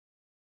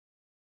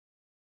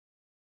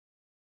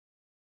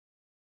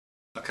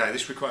Okay,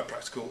 this required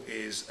practical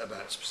is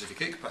about specific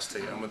heat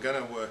capacity, and we're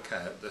going to work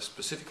out the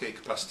specific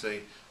heat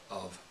capacity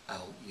of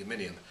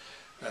aluminium.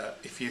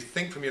 If you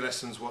think from your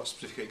lessons what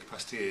specific heat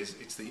capacity is,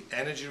 it's the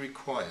energy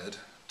required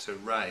to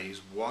raise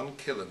 1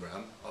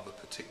 kilogram of a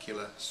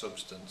particular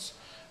substance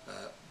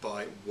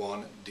by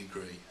 1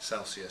 degree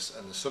Celsius,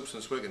 and the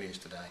substance we're going to use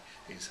today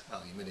is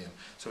aluminium.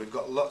 So we've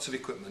got lots of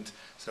equipment,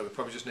 so we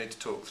probably just need to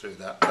talk through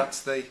that.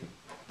 That's the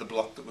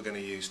block that we're going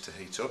to use to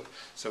heat up,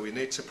 so we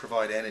need to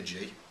provide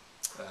energy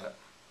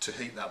to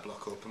heat that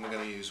block up, and we're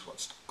going to use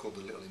what's called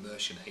the little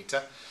immersion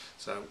heater.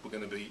 So we're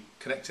going to be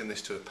connecting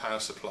this to a power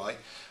supply,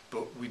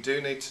 but we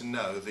do need to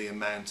know the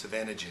amount of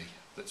energy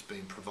that's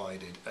being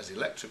provided as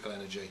electrical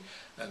energy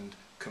and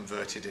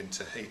converted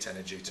into heat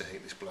energy to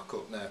heat this block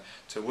up. Now,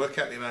 to work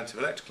out the amount of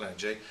electrical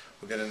energy,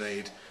 we're going to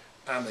need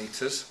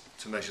ammeters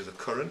to measure the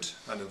current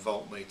and a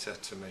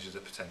voltmeter to measure the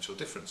potential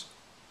difference,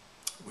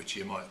 which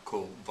you might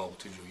call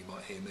voltage, or you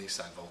might hear me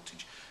say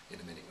voltage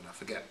in a minute when I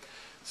forget.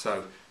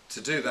 So to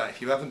do that,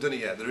 if you haven't done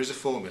it yet, there is a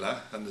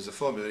formula, and there's a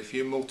formula. If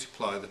you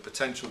multiply the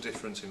potential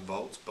difference in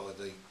volts by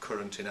the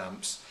current in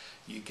amps,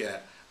 you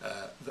get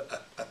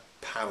a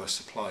power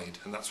supplied,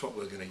 and that's what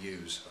we're going to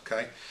use.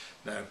 Okay,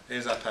 now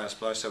here's our power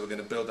supply, so we're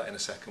going to build that in a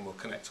second. We'll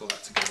connect all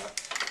that together.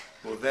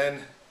 We'll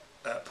then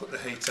put the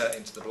heater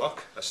into the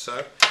block, as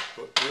so,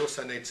 but we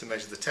also need to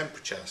measure the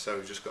temperature. So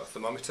we've just got a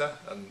thermometer,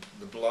 and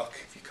the block,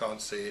 if you can't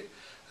see it,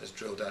 has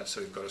drilled out,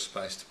 so we've got a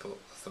space to put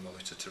a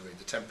thermometer to read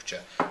the temperature.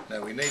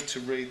 Now we need to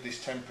read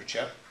this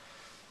temperature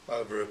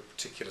over a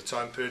particular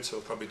time period, so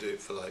we'll probably do it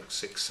for like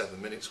 6-7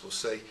 minutes, we'll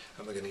see,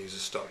 and we're going to use a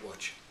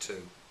stopwatch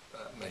to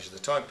measure the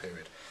time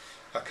period.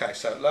 Okay,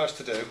 so loads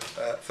to do.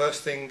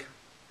 First thing,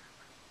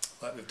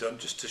 like we've done,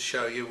 just to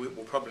show you,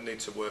 we'll probably need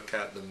to work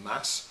out the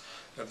mass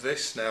of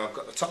this. Now I've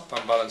got the top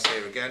pan balance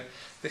here again.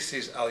 This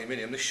is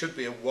aluminium. This should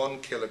be a 1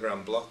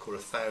 kilogram block, or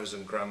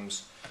 1,000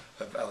 grams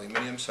of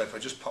aluminium. So if I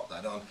just pop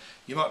that on,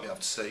 you might be able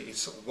to see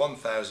it's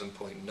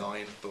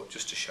 1000.9, but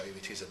just to show you,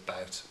 it is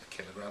about a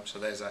kilogram. So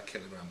there's our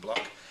kilogram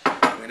block.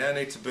 We now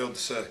need to build the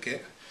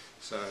circuit.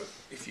 So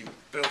if you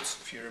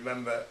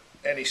remember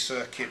any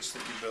circuits that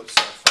you've built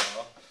so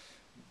far,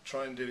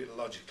 try and do it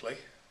logically.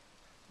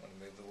 I'm going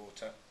to move the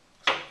water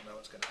so I know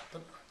what's going to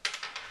happen.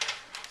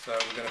 So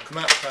we're going to come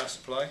out of the power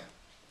supply,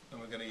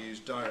 and we're going to use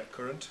direct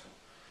current,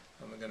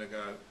 and we're going to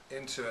go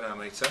into an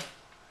ammeter.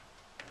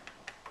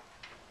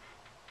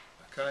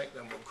 Okay,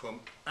 then we'll come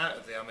out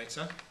of the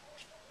ammeter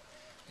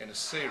in a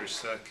series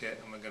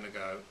circuit, and we're going to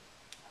go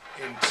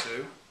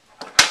into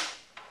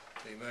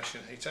the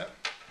immersion heater.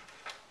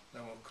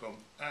 Then we'll come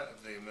out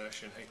of the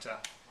immersion heater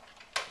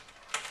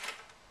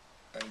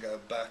and go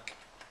back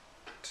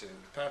to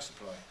the power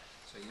supply.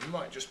 So you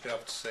might just be able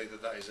to see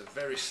that that is a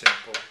very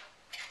simple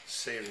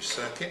series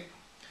circuit,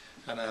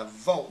 and our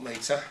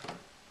voltmeter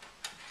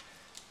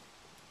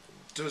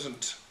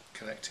doesn't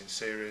connect in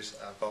series,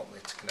 our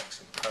voltmeter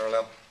connects in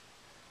parallel.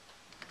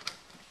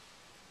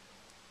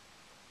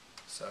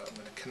 So I'm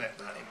going to connect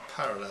that in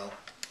parallel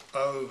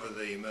over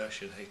the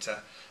immersion heater,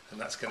 and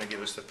that's going to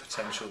give us the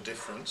potential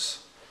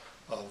difference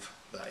of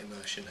that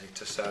immersion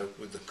heater. So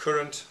with the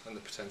current and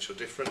the potential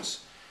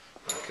difference,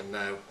 I can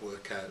now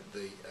work out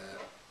the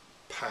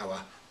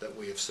power that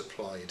we have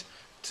supplied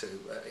to,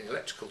 in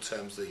electrical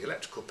terms, the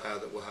electrical power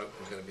that we're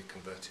hoping is going to be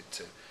converted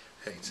to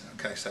heat.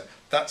 Okay, so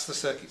that's the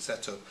circuit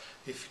setup.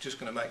 If you're just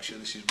going to make sure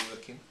this is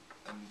working,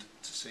 and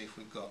to see if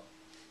we've got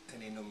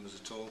any numbers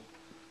at all,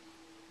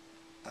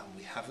 and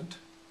we haven't.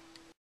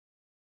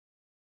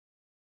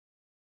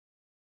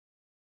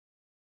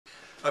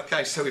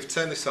 Okay, so we've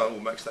turned this on.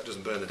 We'll make sure that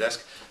doesn't burn the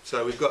desk.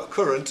 So we've got a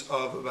current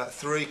of about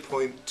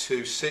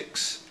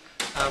 3.26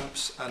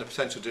 amps and a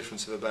potential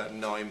difference of about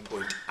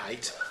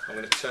 9.8. I'm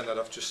going to turn that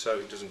off just so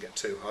it doesn't get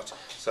too hot.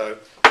 So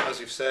as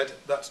we've said,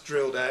 that's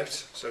drilled out,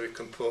 so we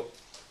can put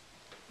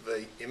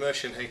the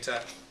immersion heater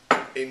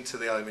into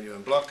the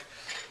aluminium block,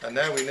 and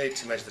now we need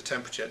to measure the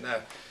temperature. Now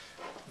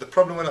the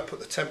problem when I put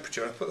the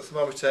temperature, when I put the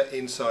thermometer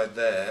inside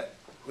there,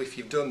 if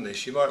you've done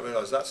this, you might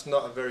realise that's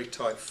not a very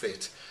tight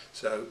fit.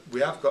 So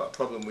we have got a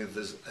problem with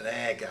there's an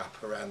air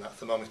gap around that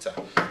thermometer.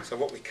 So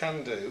what we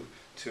can do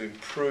to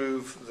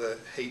improve the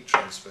heat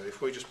transfer,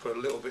 if we just put a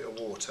little bit of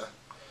water,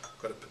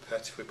 got a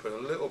pipette, if we put a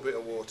little bit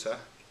of water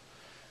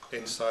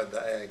inside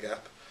that air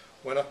gap,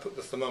 when I put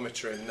the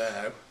thermometer in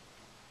now, you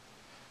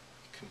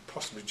can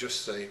possibly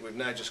just see we've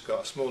now just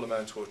got a small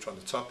amount of water on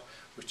the top,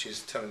 which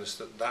is telling us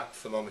that that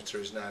thermometer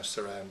is now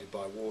surrounded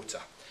by water.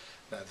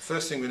 Now the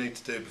first thing we need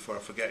to do before I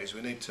forget is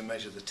we need to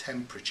measure the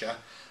temperature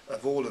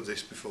of all of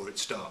this before it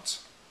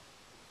starts.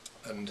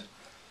 And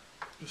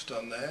just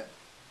on there,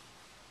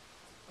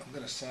 I'm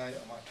going to say,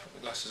 I might put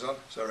my glasses on,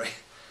 sorry.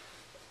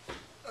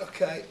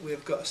 Okay,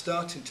 we've got a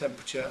starting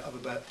temperature of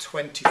about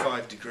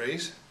 25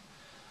 degrees.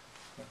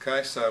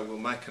 Okay, so we'll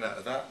make a note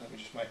of that. Let me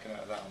just make a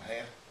note of that on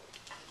here.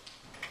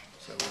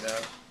 So we'll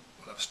have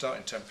a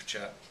starting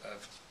temperature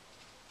of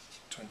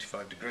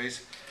 25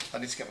 degrees. I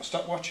need to get my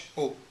stopwatch.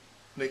 Oh,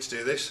 need to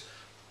do this.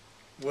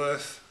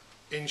 Worth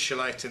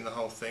insulating the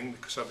whole thing,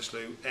 because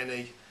obviously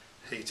any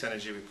heat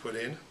energy we put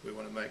in. We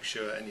want to make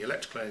sure any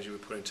electrical energy we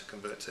put in to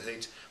convert to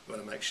heat, we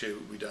want to make sure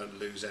we don't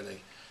lose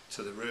any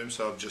to the room.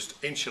 So I've just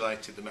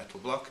insulated the metal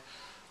block.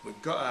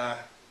 We've got our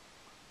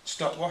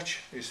stopwatch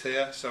is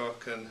here, so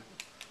I can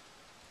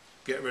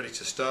get ready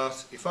to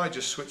start. If I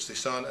just switch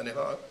this on, and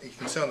you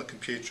can see on the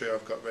computer here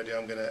I've got ready,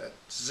 I'm going to, at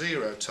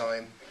 0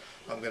 time,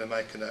 I'm going to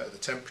make a note of the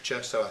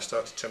temperature. So our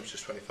starting temperature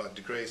is 25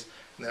 degrees,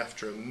 and then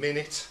after a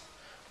minute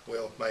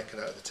we'll make a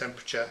note of the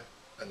temperature,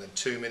 and then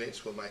 2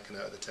 minutes we'll make a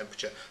note of the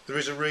temperature. There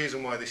is a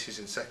reason why this is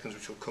in seconds,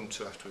 which we'll come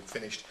to after we've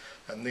finished,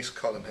 and this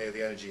column here,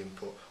 the energy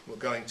input, we're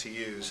going to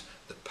use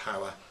the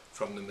power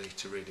from the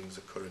meter readings,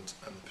 the current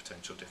and the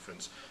potential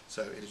difference.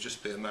 So it'll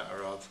just be a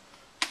matter of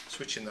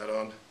switching that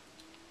on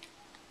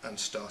and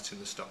starting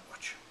the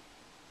stopwatch.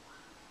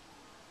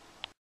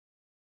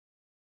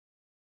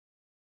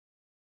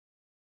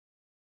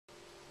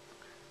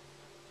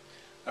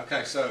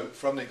 Okay, so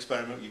from the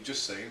experiment you've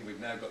just seen, we've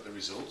now got the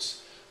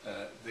results.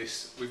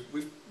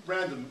 We've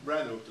rounded them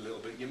up a little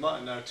bit. You might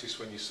have noticed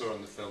when you saw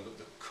on the film that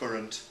the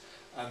current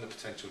and the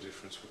potential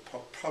difference were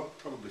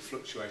probably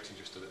fluctuating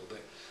just a little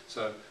bit.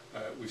 So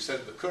we've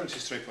said the current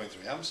is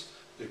 3.3 amps,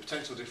 the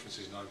potential difference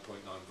is 9.9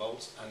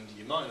 volts, and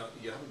you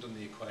haven't done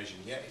the equation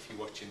yet if you're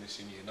watching this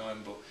in year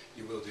 9, but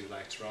you will do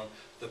later on.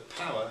 The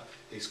power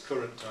is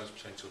current times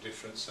potential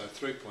difference, so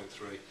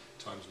 3.3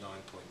 times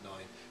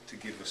 9.9 to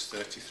give us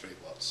 33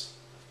 watts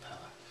of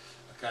power.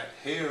 Okay,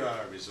 here are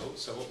our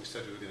results. So what we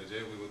said we were going to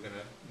do, we were going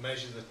to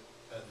measure the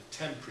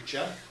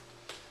temperature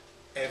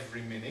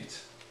every minute.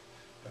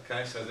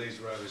 Okay, so these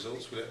were our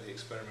results. We let the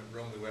experiment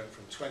run. We went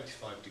from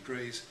 25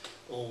 degrees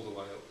all the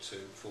way up to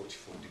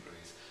 44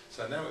 degrees.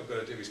 So now what we've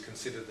got to do is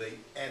consider the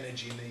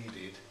energy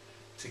needed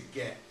to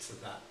get to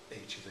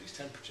each of these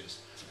temperatures.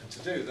 And to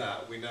do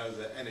that, we know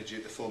that energy,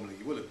 the formula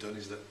you will have done,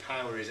 is that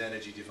power is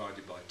energy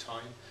divided by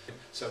time.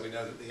 So we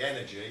know that the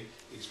energy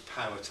is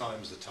power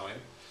times the time.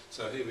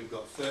 So here we've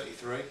got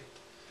 33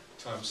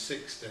 times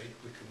 60,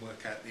 we can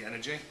work out the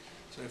energy.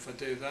 So if I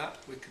do that,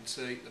 we can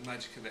see the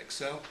magic of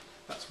Excel.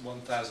 That's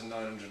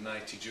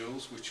 1,980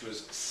 joules, which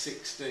was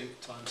 60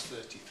 times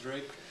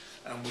 33.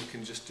 And we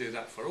can just do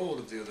that for all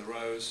of the other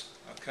rows,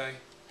 okay?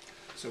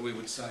 So we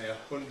would say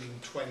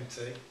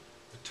 120,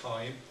 the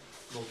time,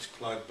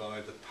 multiplied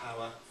by the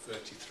power,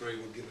 33,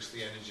 will give us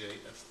the energy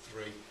of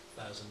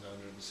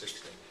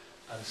 3,960,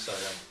 and so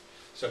on.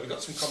 So we've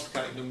got some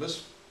complicated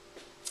numbers.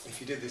 If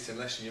you did this in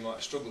lesson, you might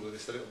have struggled with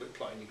this a little bit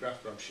plotting your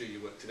graph, but I'm sure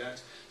you worked it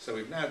out. So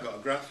we've now got a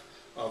graph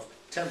of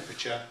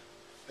temperature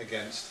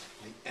against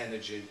the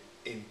energy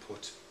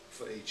input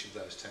for each of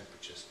those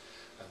temperatures.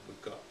 And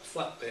we've got a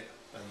flat bit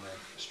and then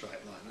a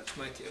straight line. Let's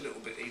make it a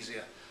little bit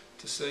easier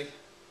to see.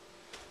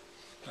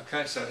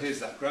 Okay, so here's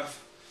that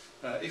graph.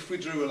 If we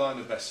drew a line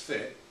of best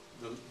fit,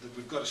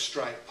 we've got a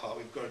straight part,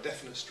 we've got a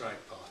definite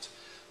straight part.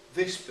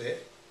 This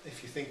bit,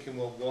 if you're thinking,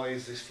 well, why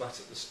is this flat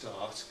at the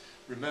start?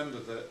 Remember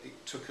that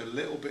it took a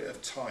little bit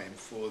of time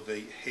for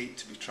the heat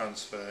to be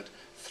transferred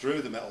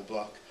through the metal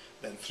block,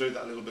 then through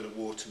that little bit of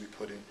water we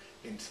put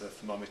into the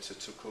thermometer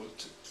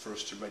for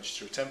us to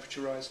register a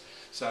temperature rise.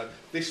 So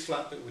this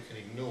flat bit we can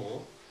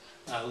ignore.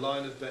 Our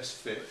line of best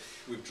fit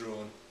we've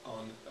drawn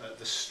on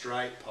the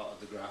straight part of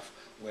the graph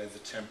where the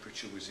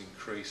temperature was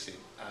increasing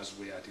as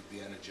we added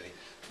the energy.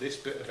 This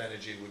bit of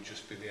energy would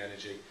just be the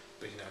energy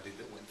being added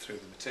that went through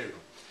the material.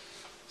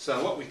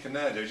 So what we can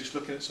now do, just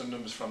looking at some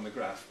numbers from the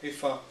graph,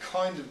 if I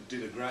kind of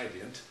did a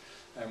gradient,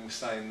 and we're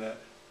saying that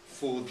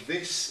for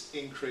this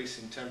increase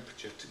in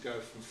temperature to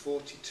go from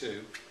 30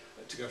 to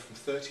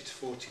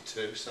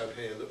 42, so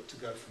here look, to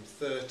go from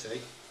 30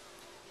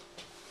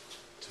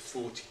 to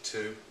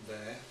 42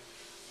 there,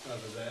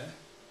 over there,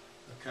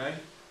 okay,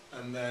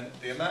 and then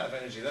the amount of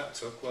energy that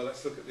took, well,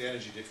 let's look at the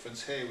energy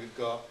difference. Here we've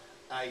got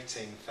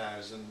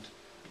 18,000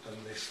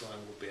 and this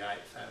line will be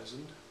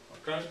 8,000,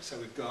 okay, so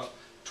we've got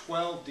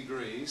 12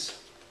 degrees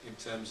in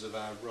terms of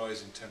our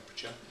rise in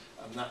temperature,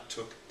 and that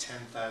took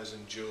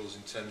 10,000 joules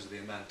in terms of the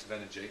amount of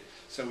energy.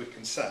 So we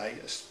can say,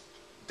 a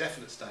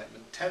definite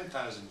statement,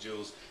 10,000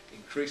 joules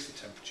increase the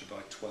temperature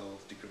by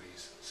 12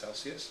 degrees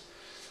Celsius.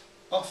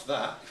 Off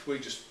that, if we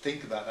just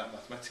think about that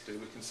mathematically,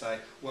 we can say,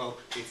 well,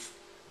 if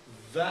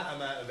that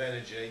amount of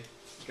energy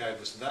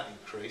gave us that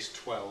increase,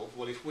 12,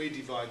 well, if we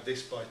divide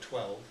this by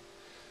 12,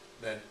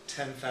 then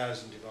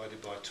 10,000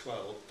 divided by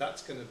 12,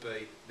 that's going to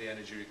be the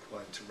energy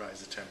required to raise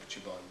the temperature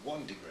by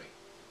 1 degree.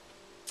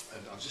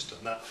 And I've just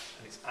done that,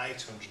 and it's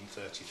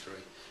 833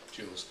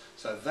 joules.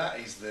 So that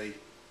is the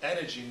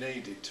energy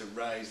needed to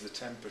raise the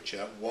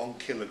temperature 1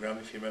 kilogram.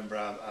 If you remember,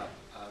 our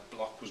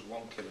block was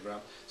 1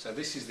 kilogram. So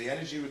this is the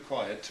energy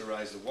required to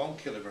raise the 1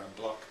 kilogram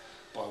block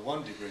by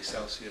 1 degree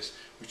Celsius,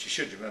 which you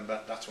should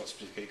remember, that's what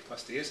specific heat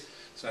capacity is.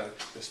 So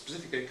the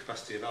specific heat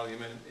capacity of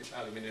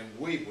aluminium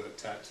we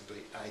worked out to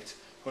be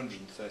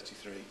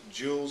 833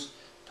 joules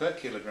per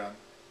kilogram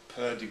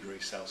per degree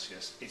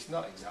Celsius. It's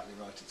not exactly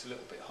right, it's a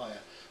little bit higher,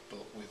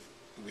 but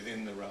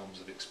within the realms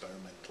of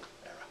experimental.